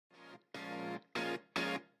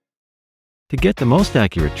To get the most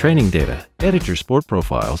accurate training data, edit your sport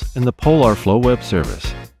profiles in the Polarflow web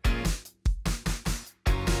service.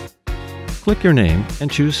 Click your name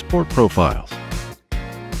and choose Sport Profiles.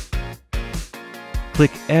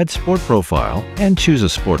 Click Add Sport Profile and choose a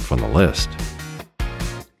sport from the list.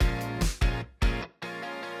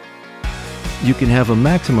 You can have a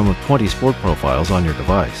maximum of 20 sport profiles on your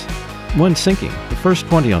device. When syncing, the first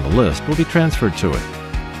 20 on the list will be transferred to it.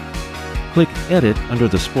 Click Edit under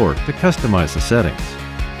the sport to customize the settings.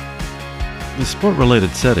 The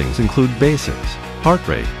sport-related settings include basics, heart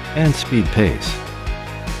rate, and speed pace.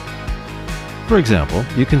 For example,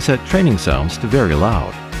 you can set training sounds to very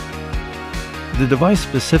loud. The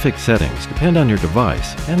device-specific settings depend on your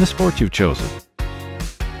device and the sport you've chosen.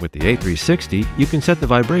 With the A360, you can set the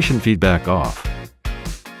vibration feedback off.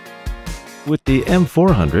 With the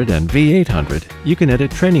M400 and V800, you can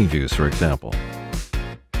edit training views, for example.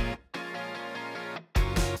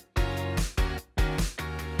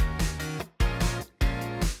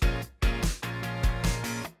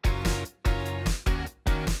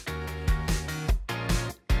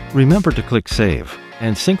 Remember to click Save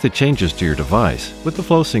and sync the changes to your device with the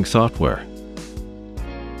FlowSync software.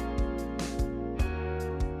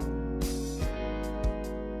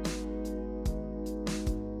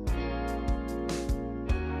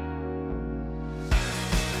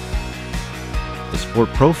 The sport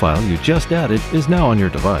profile you just added is now on your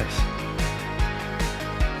device.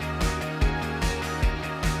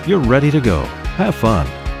 You're ready to go. Have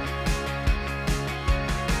fun!